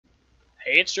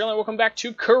Hey, it's Sterling. Welcome back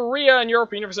to Korea and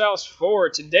Europe Universalis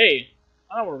for today.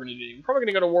 I don't know what we're going to do. We're probably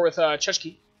going to go to war with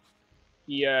Chechki.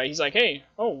 He's like, hey,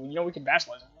 oh, you know, we can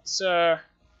vassalize him.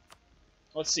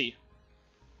 Let's see.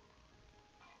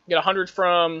 Get 100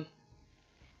 from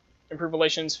improved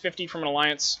relations, 50 from an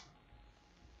alliance,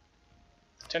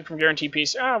 10 from guaranteed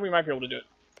peace. We might be able to do it.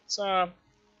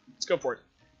 Let's go for it.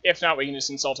 If not, we can just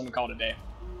insult him and call it a day.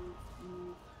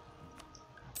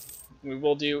 What we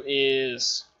will do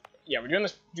is, we're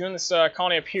doing this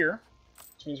colony up here,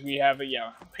 which means we have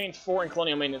paying 4 in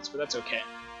colonial maintenance, but that's okay.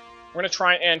 We're gonna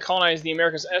try and colonize the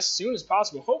Americas as soon as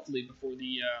possible, hopefully before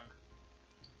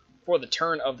the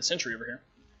turn of the century over here.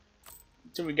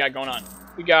 Let's see what we got going on.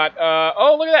 We got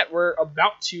oh, look at that! We're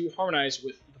about to harmonize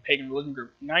with the pagan religion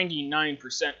group, 99%.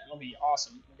 That'll be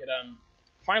awesome. We could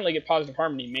finally get positive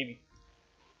harmony, maybe.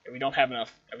 We don't have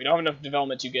enough. We don't have enough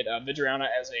development to get Vajrayana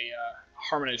as a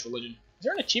harmonized religion. Is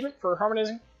there an achievement for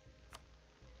harmonizing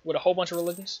with a whole bunch of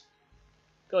religions?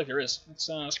 I feel like there is. Let's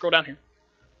scroll down here.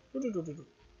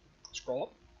 Scroll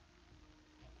up.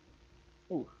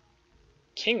 Ooh.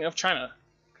 King of China.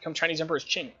 Become Chinese Emperor's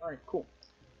Qing. Alright, cool.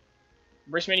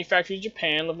 Embrace manufacturing in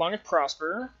Japan. Live long and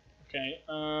prosper. Okay.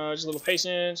 Just a little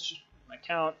patience. Just my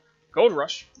count. Gold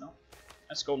rush. No.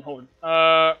 That's golden hold.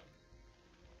 I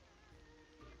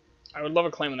would love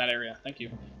a claim in that area. Thank you.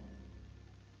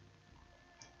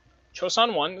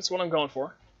 Choson One. That's what I'm going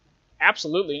for.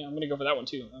 Absolutely. I'm going to go for that one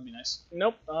too. That'd be nice.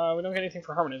 Nope. We don't get anything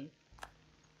for harmonism.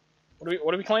 What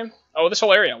do we claim? Oh, this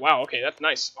whole area. Wow. Okay, that's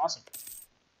nice. Awesome.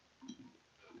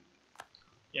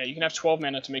 Yeah, you can have 12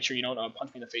 mana to make sure you don't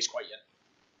punch me in the face quite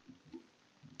yet.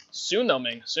 Soon though,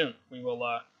 Ming. Soon.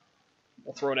 We'll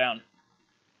throw down.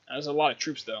 There's a lot of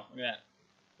troops though. Look at that.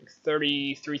 Like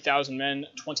 33,000 men,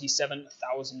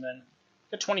 27,000 men.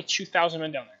 Got 22,000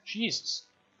 men down there. Jesus.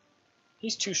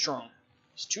 He's too strong.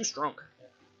 He's too strong.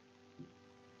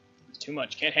 It's too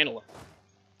much. Can't handle it.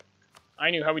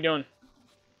 I knew. How we doing?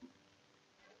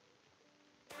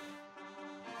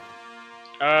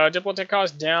 Diplomatic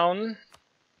cost down.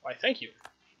 Why, thank you.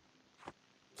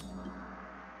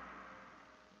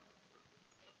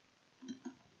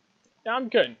 Yeah, I'm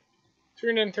good.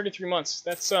 333 months.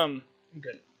 That's, I'm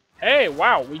good. Hey,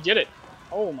 wow, we did it.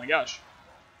 Oh my gosh.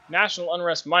 National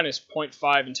unrest minus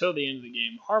 0.5 until the end of the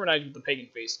game. Harmonized with the pagan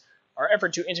face. Our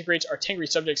effort to integrate our Tengri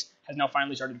subjects has now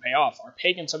finally started to pay off. Our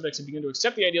pagan subjects have begun to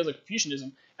accept the ideals of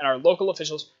Confucianism, and our local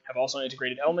officials have also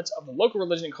integrated elements of the local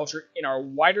religion and culture in our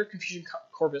wider Confucian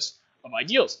corpus of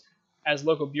ideals. As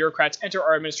local bureaucrats enter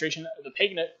our administration, the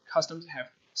pagan customs have,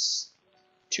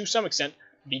 to some extent,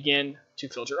 begin to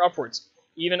filter upwards.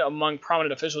 Even among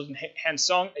prominent officials in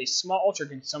Hansong, a small altar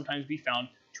can sometimes be found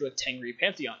to a Tengri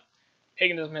pantheon.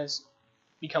 Paganism has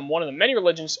become one of the many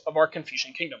religions of our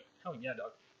Confucian kingdom. Oh yeah,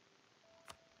 dog.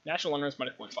 National unrest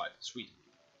minus 0.5. Sweet.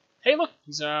 Hey, look.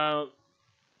 He's, yeah,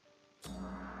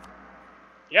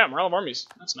 morale of armies.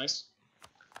 That's nice.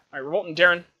 Alright, Revolt and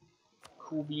Darren.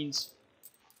 Cool beans.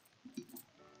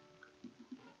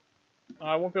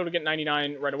 I won't be able to get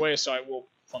 99 right away, so I will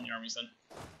fund the armies then.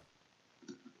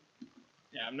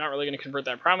 Yeah, I'm not really going to convert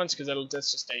that province, because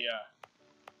that's just a,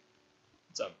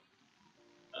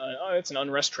 it's an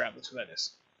unrest trap. That's what that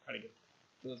is. Try to get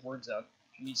those words out.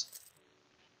 Jeez.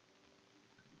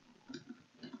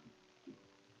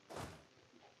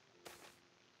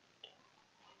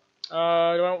 Do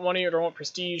I want money or do I want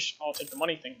prestige? I'll take the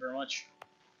money, thank you very much.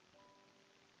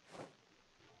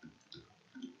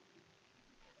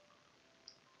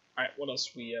 Alright, what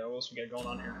else we got going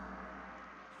on here?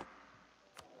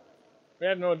 We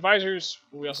have no advisors.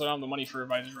 We also don't have the money for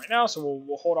advisors right now, so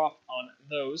we'll hold off on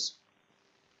those.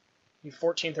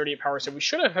 1438 power, so we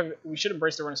should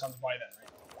embrace the Renaissance by then,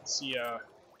 right? Let's see,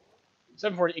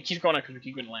 740. It keeps going up because we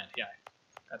keep getting land. Yeah,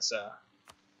 that's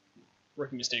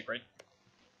rookie mistake, right?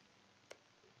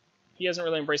 He hasn't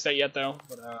really embraced that yet, though.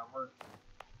 But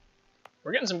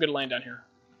we're getting some good land down here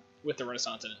with the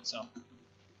Renaissance in it, so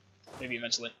maybe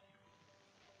eventually.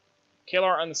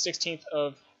 KLR on the 16th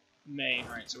of May.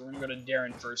 All right, so we're gonna go to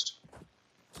Darren first.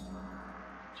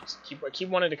 Just keep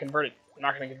wanting to convert it. I'm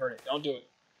not gonna convert it. Don't do it.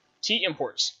 Tea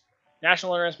imports.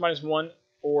 National unrest minus 1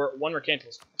 or 1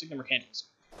 mercantiles. I'll take the mercantiles.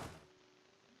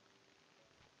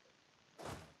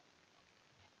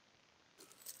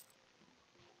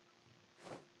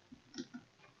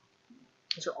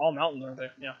 These are all mountains, aren't they?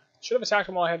 Yeah. Should have attacked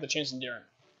them while I had the chance in Darren.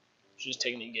 Should just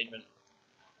taken the engagement.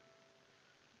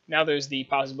 Now there's the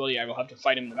possibility I will have to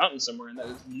fight him in the mountains somewhere, and that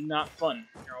is not fun.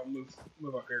 Here, I'll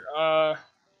move up here.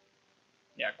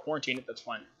 Yeah, quarantine it. That's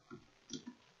fine.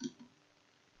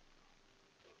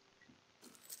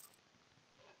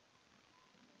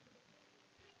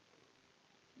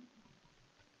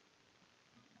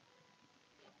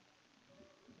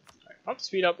 Up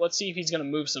speed up. Let's see if he's gonna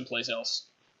move someplace else.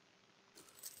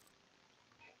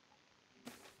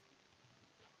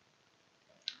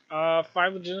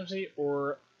 Five legitimacy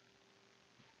or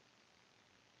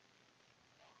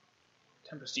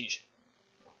 10 prestige.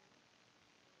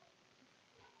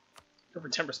 Go for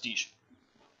 10 prestige.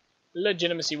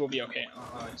 Legitimacy will be okay.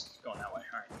 Oh, it's going that way.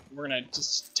 Alright, we're gonna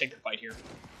just take the fight here.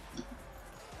 Here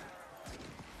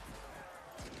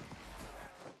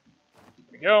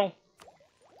we go.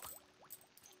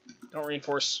 Don't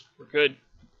reinforce. We're good.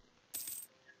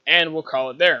 And we'll call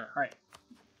it there. Alright.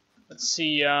 Let's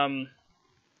see. Did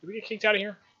we get kicked out of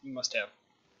here? We must have.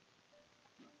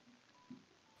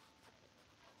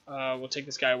 We'll take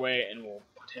this guy away and we'll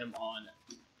put him on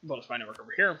bonus by network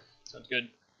over here. Sounds good.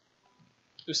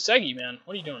 Usagi, man,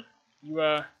 what are you doing?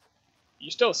 You're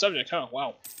still a subject, huh?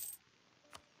 Wow.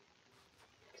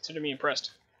 Consider me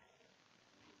impressed.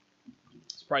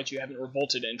 Surprised you haven't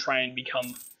revolted and try and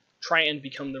become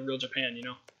the real Japan, you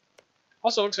know.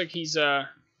 Also, looks like he's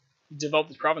developed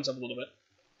his province up a little bit.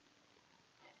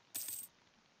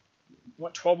 You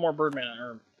want 12 more bird mana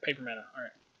or paper mana? All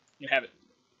right, you have it.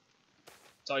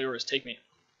 It's all yours. Take me.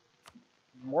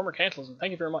 More mercantilism.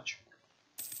 Thank you very much.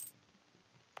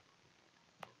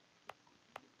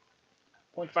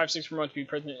 0.56 per month to be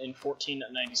present in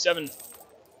 1497. At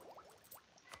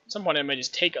some point I might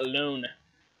just take a loan.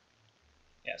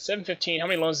 Yeah, 715. How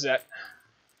many loans is that?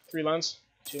 3 loans?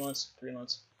 2 loans? 3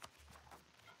 loans.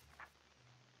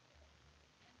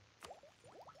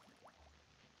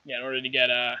 Yeah, in order to get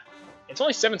it's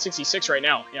only 766 right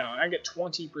now. Yeah, I get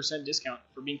 20% discount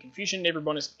for being Confucian, neighbor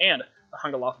bonus, and the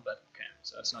Hangul alphabet. Okay,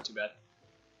 so that's not too bad.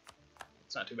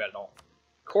 It's not too bad at all.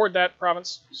 Cord that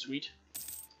province. Sweet.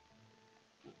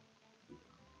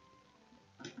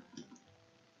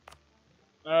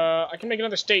 I can make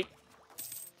another state.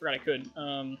 Forgot I could.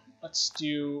 Let's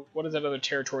do... What is that other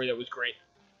territory that was great?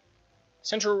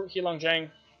 Central Heilongjiang.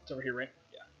 It's over here, right?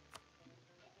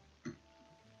 Yeah.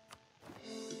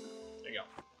 There you go.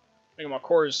 Make them all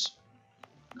cores.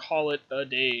 Call it a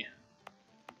day.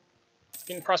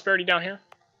 Getting prosperity down here?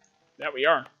 That we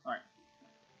are. Alright.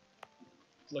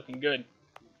 It's looking good.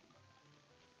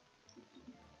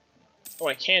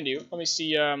 What I can do... Let me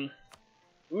see...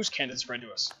 Oozcan did spread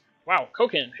to us. Wow,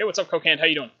 Kokan. Hey, what's up, Kokan? How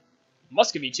you doing?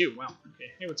 Muscovy, too. Wow.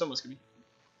 Okay. Hey, what's up, Muscovy?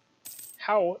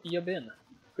 How you been?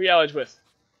 Who you allied with?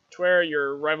 Twer,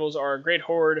 your rivals are Great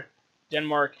Horde,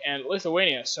 Denmark, and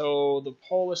Lithuania. So the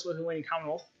Polish-Lithuanian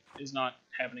Commonwealth is not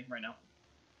happening right now.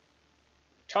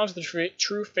 Challenge the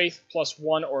True Faith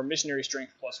 +1 or Missionary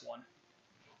Strength +1.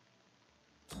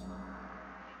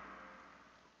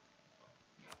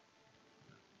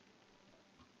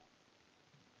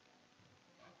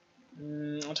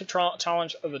 I'll take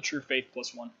Challenge of the True Faith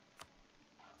 +1.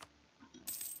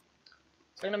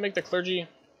 So I'm gonna make the clergy.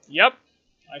 Yep,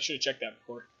 I should have checked that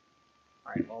before.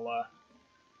 All right, well,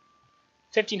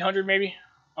 1,500 maybe.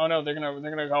 Oh no, they're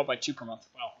gonna go up by 2 per month.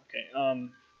 Wow. Okay. I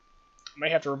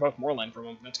might have to revoke more land from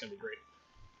them. That's gonna be great.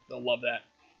 They'll love that.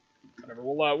 Whatever.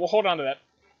 We'll hold on to that.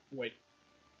 Wait.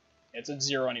 It's at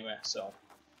 0 anyway. So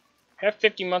have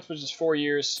 50 months, which is 4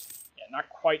 years. Yeah, not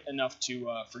quite enough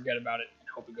to forget about it.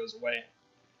 Hope it goes away.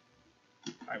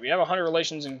 Alright, we have 100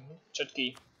 relations in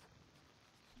Chutki.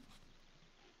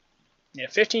 Yeah,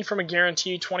 15 from a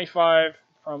guarantee, 25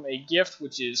 from a gift,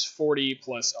 which is 40,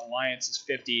 plus alliance is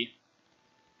 50.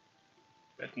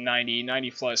 That's 90.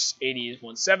 90 plus 80 is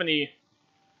 170.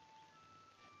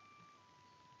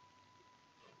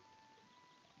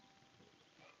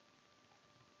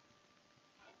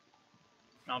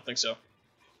 I don't think so.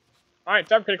 Alright,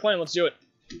 Fabricated Clan, let's do it.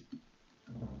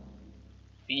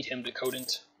 Beat him to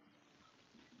Codent.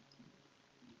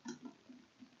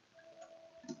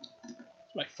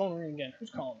 It's my phone ringing again. Who's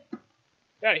calling me?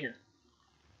 Get out of here.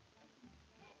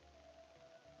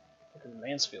 Look at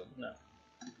Mansfield. No.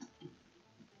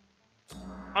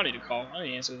 I don't need to call. I don't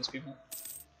need to answer those people.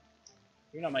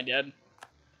 You're not my dad.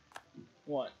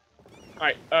 What?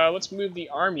 Alright, let's move the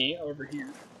army over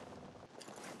here.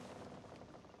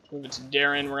 Let's move it to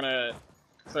Darren. We're gonna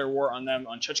declare war on them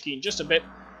on Chutki in just a bit.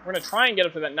 We're going to try and get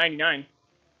up to that 99%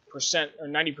 or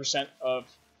 90% of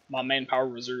my manpower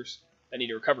reserves that need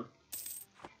to recover.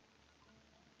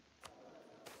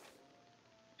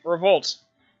 Revolt.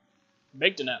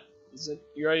 Baked enough. Is it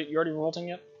you already revolting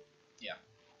yet? Yeah.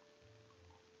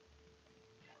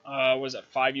 What is that?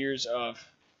 5 years of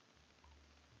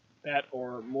that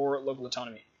or more local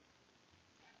autonomy.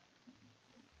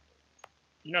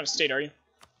 You're not a state, are you?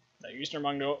 No, you're Eastern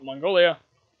Mongolia.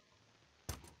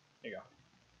 There you go.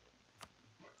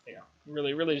 There you go.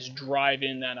 Really just drive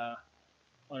in that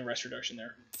unrest reduction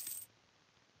there.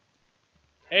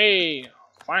 Hey,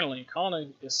 finally.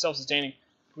 Colony is self-sustaining.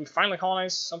 Can we finally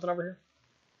colonize something over here?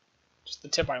 Just the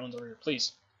tip islands over here,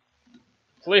 please.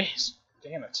 Please.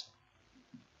 Damn it.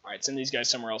 Alright, send these guys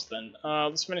somewhere else then.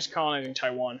 Let's finish colonizing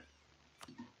Taiwan.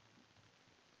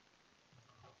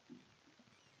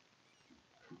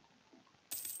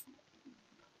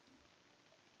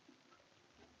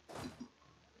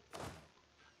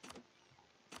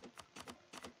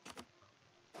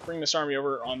 Bring this army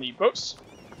over on the boats.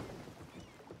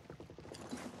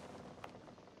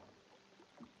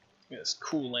 Look at this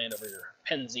cool land over here.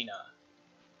 Penzina.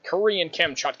 Korean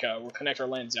Kamchatka will connect our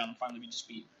lands down and finally just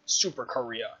be Super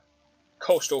Korea.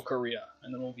 Coastal Korea.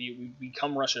 And then we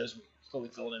become Russia as we slowly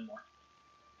fill it in more.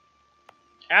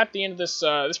 At the end of this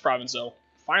this province, though,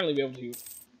 finally be able to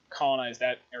colonize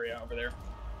that area over there.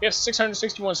 We have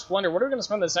 661 Splendor. What are we going to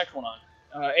spend this next one on?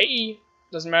 AE,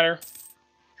 doesn't matter.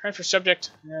 Transfer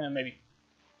subject, maybe.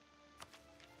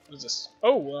 What is this?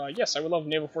 Oh, yes, I would love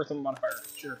naval force limit modifier,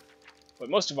 sure. But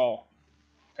most of all,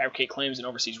 fabricate claims in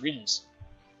overseas regions.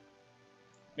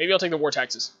 Maybe I'll take the war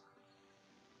taxes.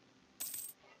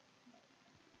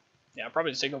 Yeah, I'll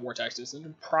probably just take the war taxes. That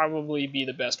would probably be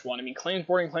the best one. I mean,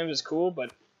 boarding claims is cool,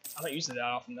 but I don't use it that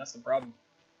often. That's the problem.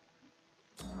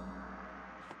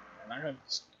 I'm not gonna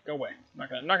just go away.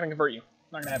 I'm not gonna convert you.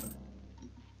 Not gonna happen.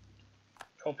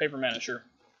 12 paper mana, sure.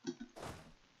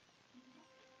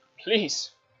 Please.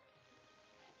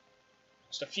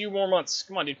 Just a few more months.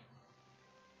 Come on, dude.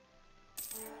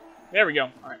 There we go.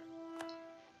 Alright.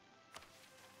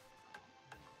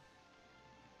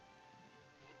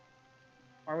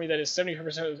 Army that is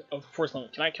 75% of force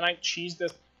limit. Can I cheese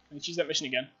this? Can I cheese that mission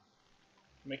again?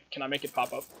 Can I make it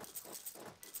pop up?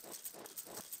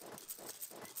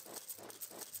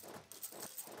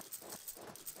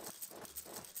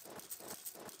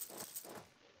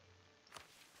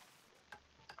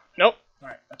 Nope.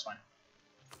 Alright, that's fine.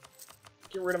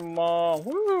 Get rid of them all.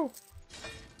 Woo!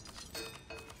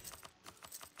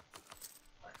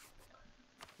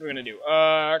 What are we gonna do?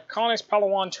 Colonize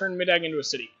Palawan, turn Midag into a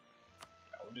city.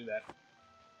 Yeah, we'll do that.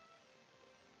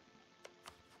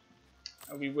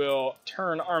 And we will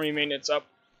turn army maintenance up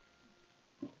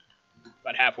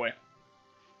about halfway.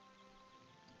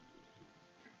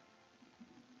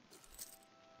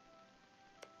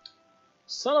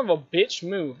 Son of a bitch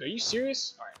moved. Are you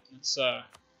serious? Alright, let's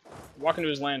walk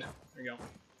into his land. There you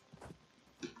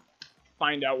go.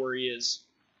 Find out where he is.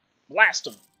 Blast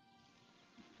him!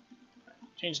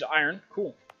 Change to iron.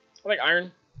 Cool. I like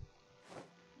iron.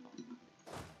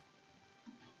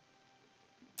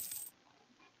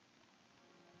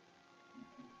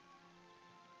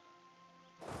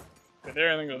 Go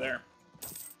there and then go there.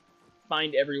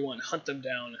 Find everyone. Hunt them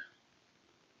down.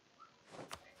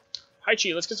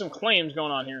 Haichi, let's get some claims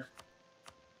going on here.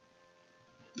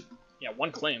 Yeah,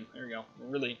 one claim. There we go. We're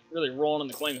really rolling on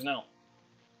the claims now.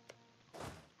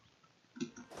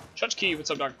 Chutchki,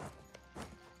 what's up, dog?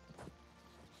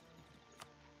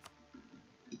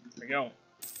 There we go.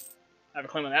 I have a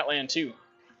claim on that land, too.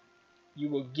 You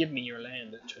will give me your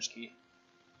land, Chutchki.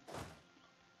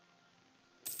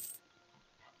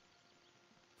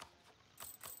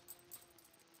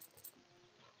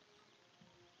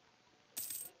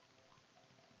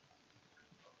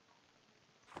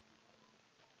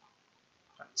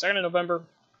 Right, 2nd of November.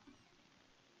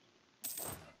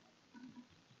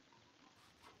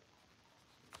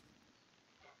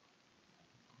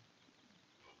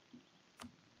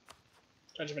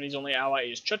 Japanese only ally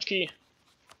is Chutchki.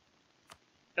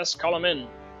 Yes, call him in.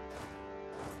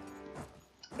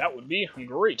 That would be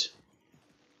great.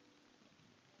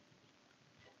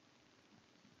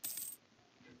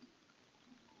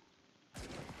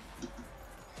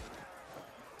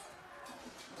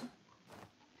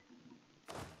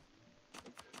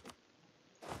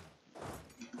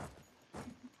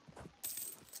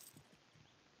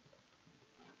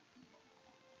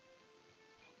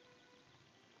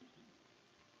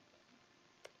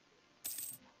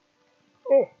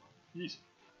 Oh, jeez.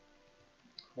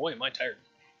 Boy, am I tired.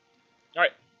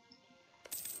 Alright.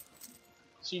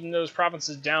 Sieging those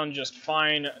provinces down just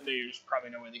fine. There's probably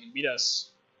no way they can beat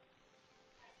us.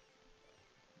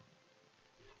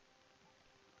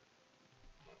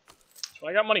 That's what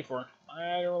I got money for.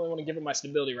 I don't really want to give it my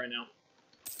stability right now.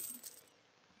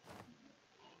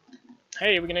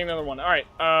 Hey, we can name another one. Alright,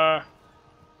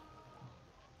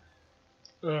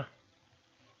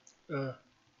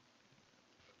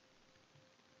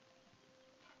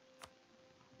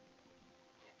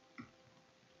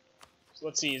 So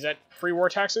let's see, is that free war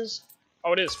taxes?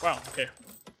 Oh, it is. Wow, okay.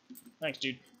 Thanks,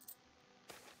 dude.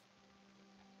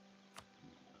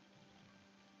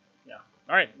 Yeah.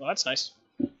 Alright, well that's nice.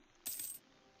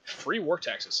 Free war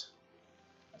taxes.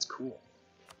 That's cool.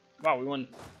 Wow, we won.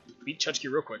 Beat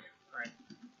Chutchki real quick. Alright.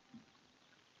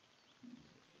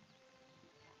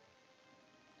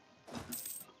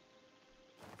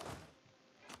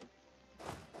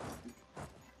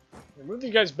 Move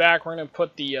these guys back. We're gonna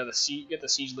put the get the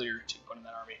siege leader to put in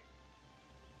that army.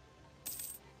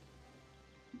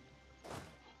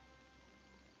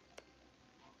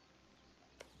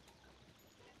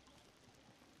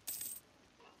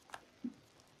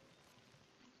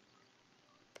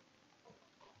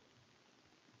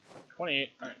 All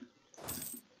right.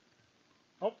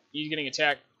 Oh, he's getting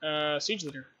attacked. Siege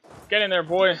leader, get in there,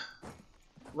 boy.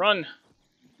 Run,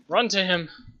 run to him.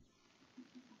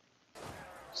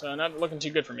 So not looking too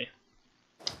good for me.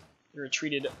 You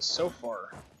retreated so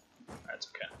far. That's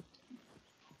okay.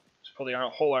 Just pull the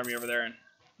whole army over there and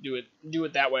do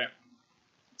it that way.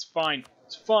 It's fine.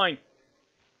 It's fine.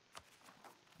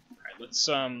 All right, let's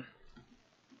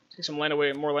take some land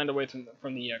away, more land away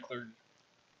from the cleared.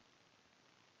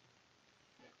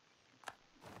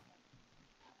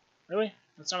 Really?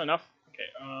 That's not enough?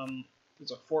 Okay.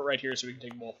 There's a fort right here, so we can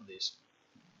take both of these.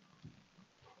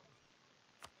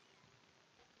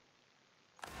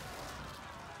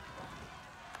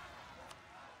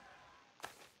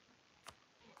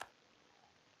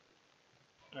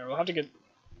 Alright, we'll have to get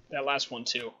that last one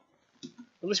too.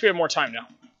 At least we have more time now.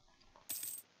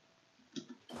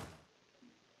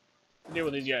 Deal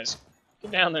with these guys.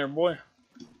 Get down there, boy.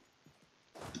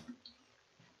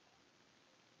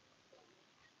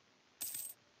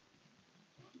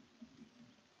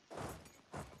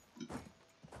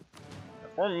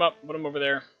 Form them up, put them over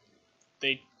there.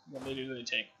 What they do, they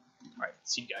take. Alright,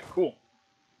 seed guy, cool.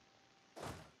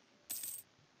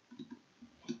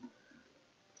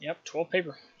 Yep, 12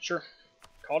 paper, sure.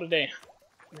 Call it a day.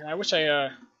 Yeah, I wish I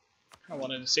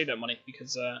wanted to save that money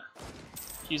because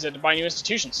use that to buy new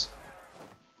institutions.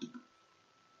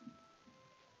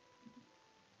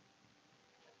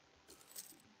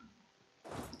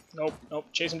 Nope, nope,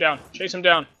 chase him down, chase him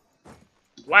down.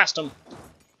 Blast him.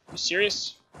 You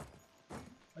serious?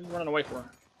 What are you running away for?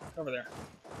 Over there.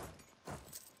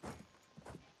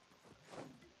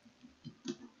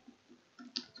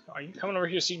 Are you coming over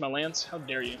here to siege my lands? How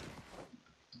dare you?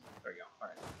 There we go.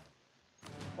 Alright.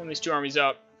 Form these two armies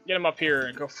up. Get them up here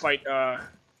and go fight,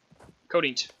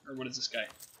 Codint. Or what is this guy?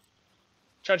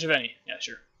 Chacheveni. Yeah,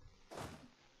 sure.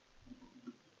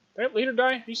 Did that leader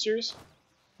die? Are you serious?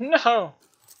 No!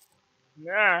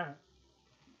 Nah.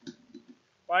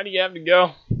 Why do you have to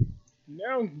go?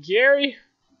 No, Gary!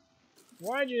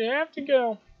 Why'd you have to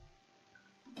go?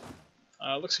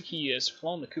 Looks like he has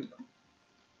flown the coop.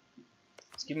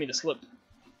 Let's give me the slip.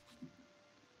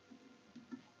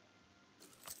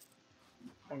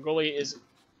 Mongolia is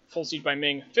full siege by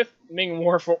Ming. 5th Ming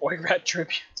War for Oirat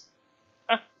tribute.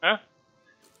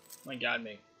 My god,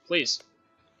 Ming. Please.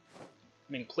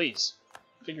 Ming, please.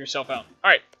 Figure yourself out.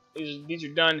 Alright, these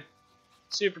are done.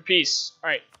 Super peace.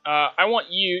 Alright, I want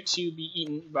you to be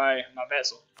eaten by my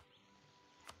vassal.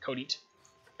 Codit.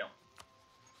 Go.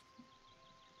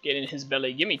 Get in his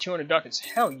belly. Give me 200 ducats.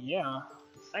 Hell yeah.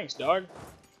 Thanks, dog.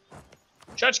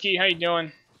 Chutchki, how you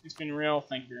doing? It's been real.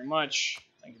 Thank you very much.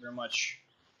 Thank you very much.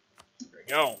 There we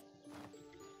go.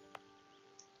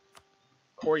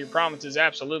 Core your promises,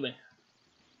 absolutely.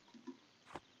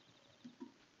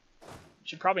 You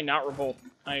should probably not revolt.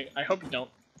 I hope you don't.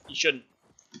 You shouldn't.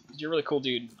 You're a really cool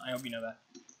dude. I hope you know that.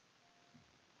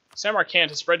 Samarkand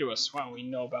has spread to us. Wow, we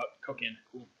know about Kokan.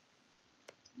 Cool.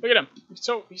 Look at him.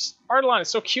 Ardalan is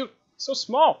so cute. So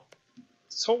small.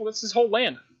 That's his whole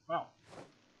land. Wow.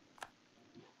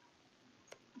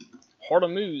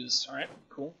 Hortamuz. Alright,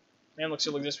 cool. Mamluks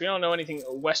still exist. We don't know anything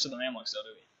west of the Mamluks, though,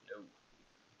 do we?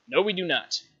 No. No, we do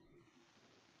not.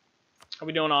 How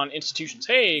we doing on institutions?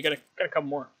 Hey, got a couple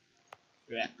more.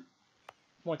 Look at that.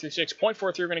 136.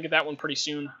 0.43, we're going to get that one pretty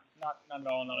soon. Not at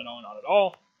all, not at all, not at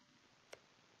all.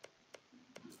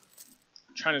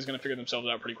 China's going to figure themselves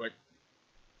out pretty quick.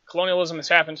 Colonialism has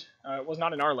happened. It was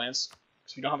not in our lands,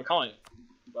 because we don't have a colony.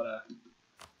 But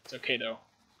it's okay, though.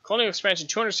 Colonial expansion,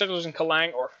 200 settlers in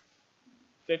Kalang, or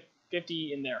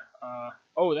 50 in there.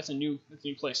 Oh, that's a new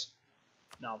place.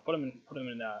 No, put them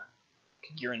in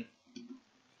Kagirin.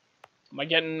 Am I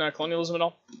getting colonialism at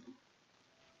all?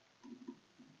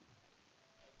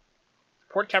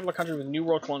 Port capital country with New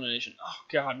World colonization. Oh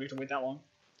god, we have to wait that long.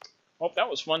 Oh, that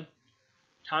was fun.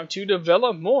 Time to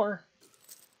develop more.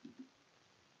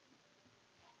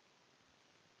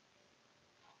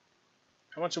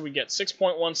 How much did we get?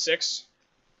 6.16.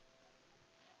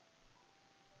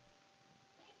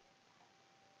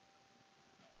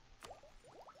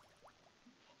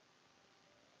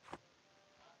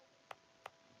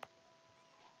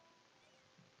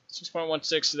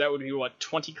 6.16, so that would be what,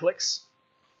 20 clicks?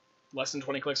 Less than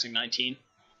 20 clicks, like 19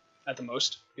 at the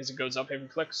most, because it goes up every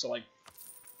click, so like,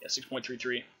 yeah,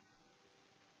 6.33.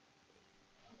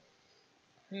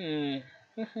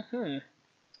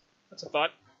 That's a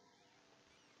thought.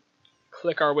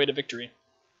 Click our way to victory.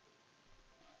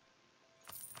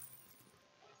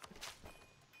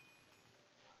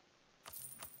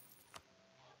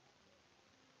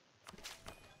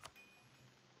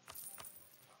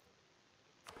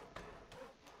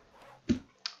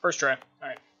 First try. All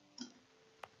right.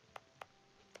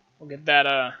 We'll get that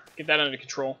under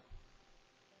control.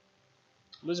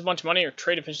 Lose a bunch of money or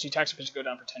trade efficiency, tax efficiency go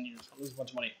down for 10 years. I'll lose a bunch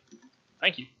of money.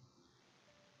 Thank you.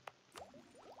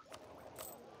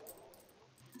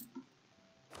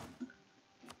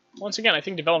 Once again, I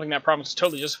think developing that province is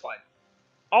totally justified.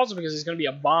 Also because it's going to be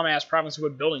a bomb-ass province to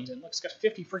put buildings in. Look, it's got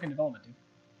 50 freaking development, dude.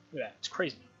 Look at that. It's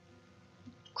crazy.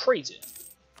 Crazy.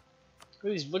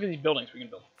 Look at these buildings we can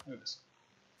build. Look at this.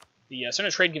 The center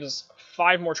of trade gives us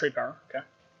 5 more trade power. Okay.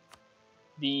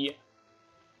 The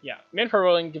manpower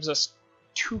building gives us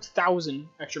 2,000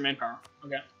 extra manpower.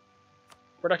 Okay.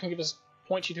 Production gives us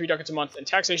 0.23 ducats a month, and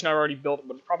taxation I've already built,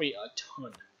 but it's probably a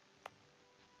ton.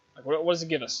 Like, what does it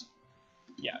give us?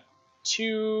 Yeah,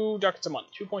 2 ducats a month,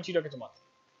 2.2 ducats a month.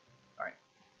 All right,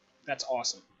 that's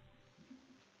awesome.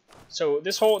 So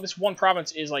this one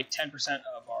province is like 10%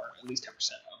 of our, at least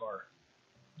 10% of our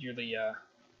yearly,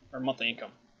 our monthly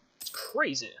income. It's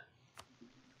crazy.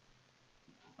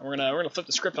 And we're gonna flip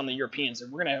the script on the Europeans,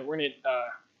 and we're gonna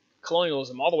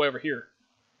colonialism all the way over here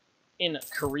in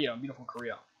Korea, beautiful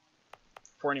Korea,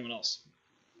 before anyone else.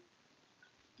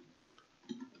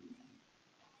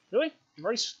 Really?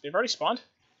 They've already spawned?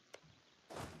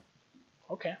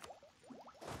 Okay.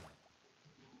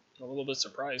 I'm a little bit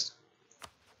surprised.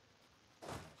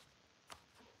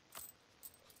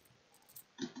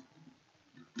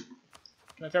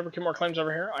 Can I fabricate more claims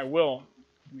over here? I will.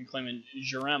 Let me claim in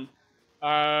Jerem.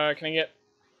 Can I get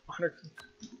 100? Can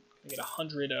I get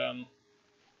 100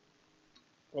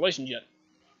 relations yet?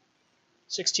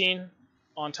 16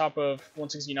 on top of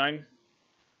 169.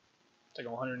 It's like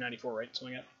 194, right?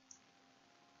 Something like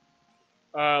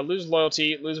that. Lose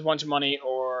loyalty, lose a bunch of money,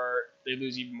 or they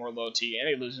lose even more loyalty, and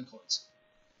they lose influence.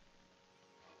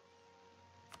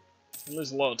 And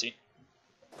lose loyalty.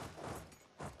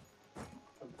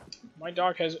 My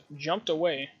dog has jumped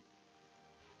away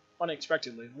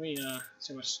unexpectedly. Let me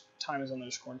see how much time is on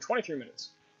this recording. 23 minutes.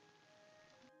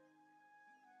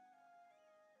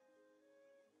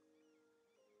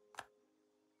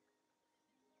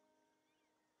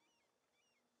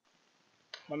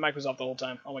 My mic was off the whole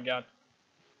time. Oh my god.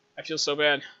 I feel so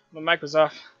bad. My mic was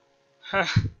off. How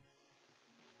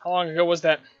long ago was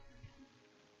that?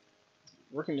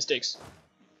 Rookie mistakes.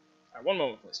 Alright, one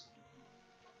moment, please.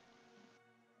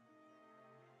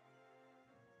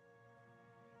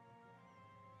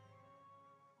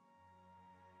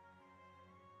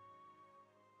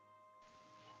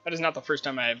 That is not the first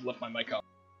time I have left my mic off.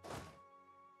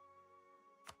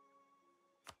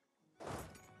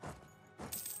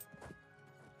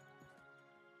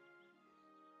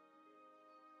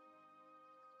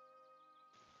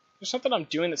 There's something I'm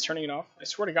doing that's turning it off. I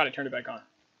swear to God I turned it back on.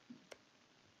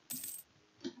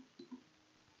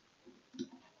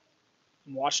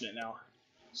 I'm watching it now.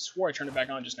 I swore I turned it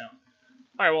back on just now.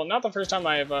 Alright, well, not the first time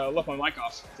I've left my mic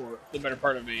off for the better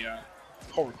part of a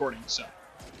whole recording, so.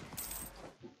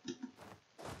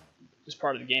 Just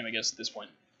part of the game, I guess, at this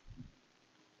point.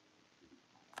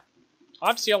 I'll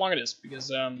have to see how long it is,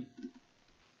 because it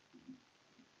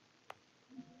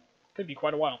could be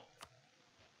quite a while.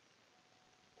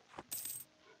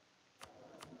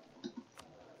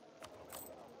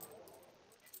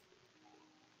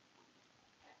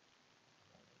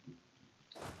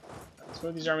 Let's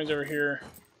move these armies over here.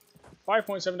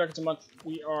 5.7 ducats a month.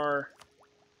 We are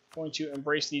going to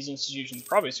embrace these institutions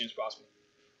probably as soon as possible.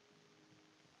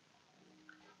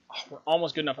 Oh, we're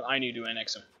almost good enough with Ainu to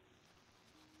annex them.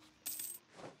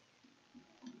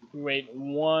 We wait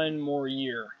one more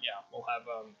year. Yeah, we'll have.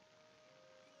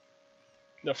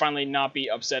 They'll finally not be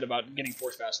upset about getting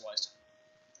force vassalized.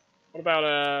 What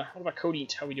about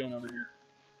Codite? How are we doing over here?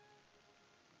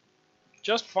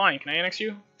 Just fine. Can I annex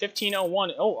you?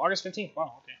 1501. Oh, August 15th.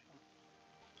 Wow, okay.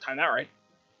 Time that right.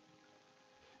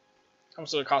 How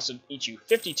much does it cost to eat you?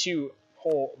 52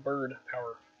 whole bird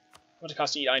power. How much does it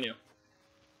cost to eat Ainu?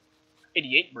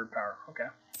 88 bird power. Okay.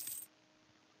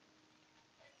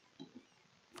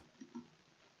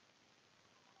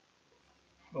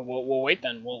 Well, we'll wait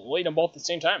then. We'll eat them both at the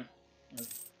same time.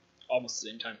 Almost the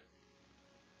same time.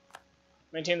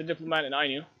 Maintain the diplomat in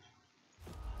Ainu.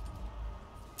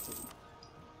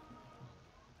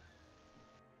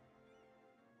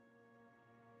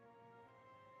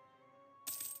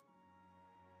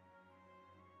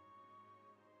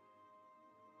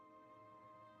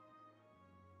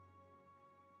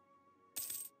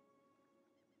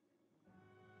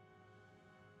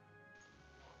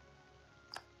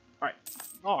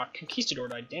 Oh, Conquistador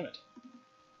died, damn it.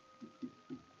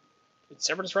 Did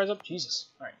Separatists rise up? Jesus.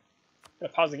 Alright.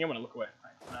 Gotta pause the game when I look away.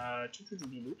 Alright.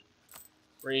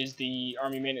 Raise the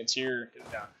army maintenance here. Get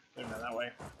it down. Get it down that way.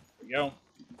 There we go.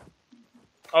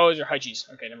 Oh, those are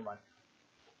Hyges. Okay, never mind.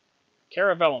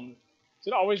 Caravellum. Does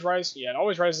it always rise? Yeah, it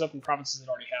always rises up in provinces that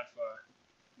already have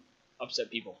upset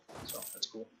people. So, that's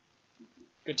cool.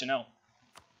 Good to know.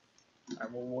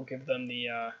 Alright, we'll give them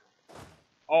the...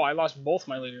 Oh, I lost both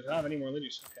my leaders. I don't have any more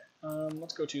leaders. Okay.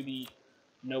 Let's go to the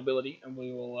nobility, and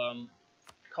we will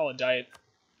call a diet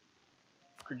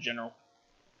for general.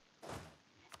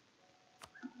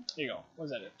 There you go. What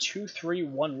is that? A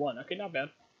 2-3-1-1. Okay, not bad.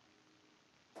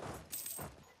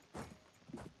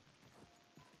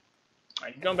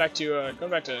 Alright, going back to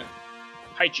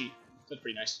Haichi. That's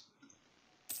pretty nice.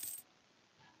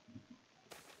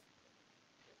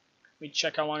 Let me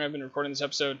check how long I've been recording this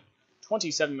episode.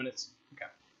 27 minutes. Okay.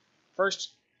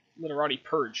 First, Literati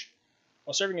Purge.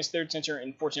 While serving as 3rd censor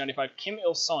in 1495, Kim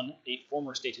Il-sung, a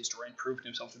former state historian, proved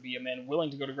himself to be a man willing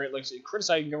to go to great lengths to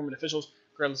criticize government officials,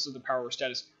 regardless of their power or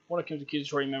status. One of Kim's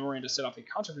accusatory memoranda set off a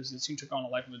controversy that soon took on a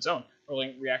life of its own.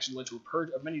 Early reaction led to a purge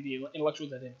of many of the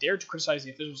intellectuals that had dared to criticize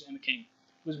the officials and the king.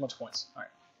 Lose a bunch of points. Alright.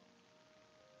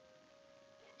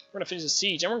 We're going to finish the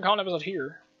siege, and we're going to call an episode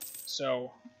here.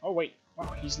 So, oh wait.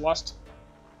 Wow, he's lost.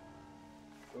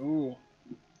 Ooh.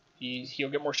 He'll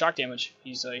get more shock damage.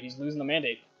 He's losing the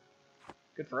mandate.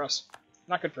 Good for us.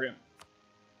 Not good for him.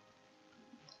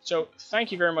 So,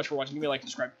 thank you very much for watching. Give me a like and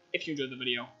subscribe if you enjoyed the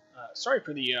video. Sorry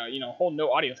for the, whole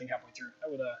no audio thing halfway through. That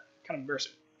would, kind of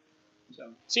embarrassing. So,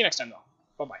 see you next time, though.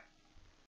 Bye-bye.